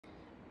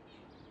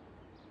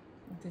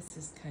This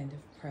is kind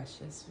of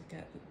precious. We've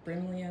got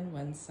Brimley on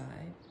one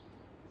side,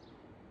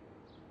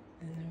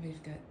 and then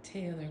we've got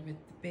Taylor with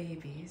the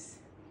babies,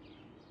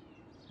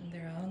 and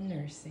they're all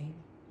nursing.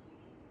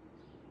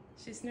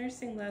 She's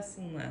nursing less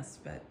and less,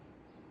 but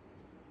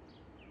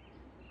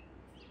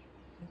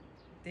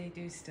they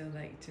do still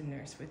like to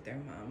nurse with their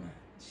mama.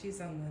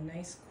 She's on the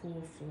nice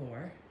cool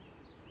floor.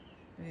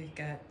 We've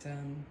got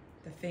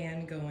the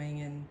fan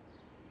going, and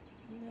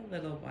in a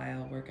little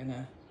while we're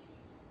gonna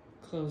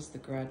close the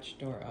garage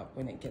door up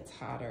when it gets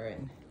hotter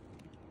and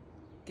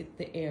get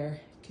the air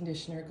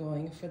conditioner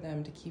going for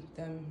them to keep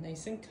them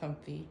nice and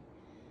comfy.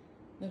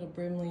 Little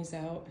Brimley's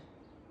out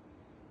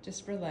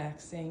just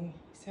relaxing.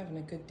 He's having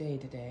a good day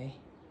today.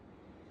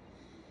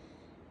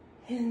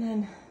 And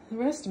then the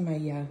rest of my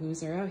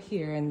yahoos are out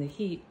here in the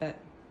heat, but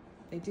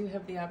they do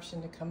have the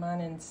option to come on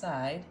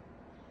inside.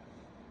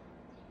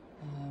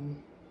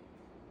 And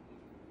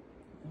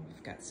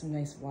we've got some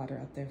nice water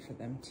out there for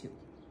them too.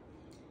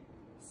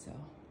 So,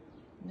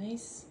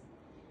 nice,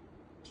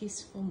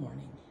 peaceful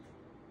morning.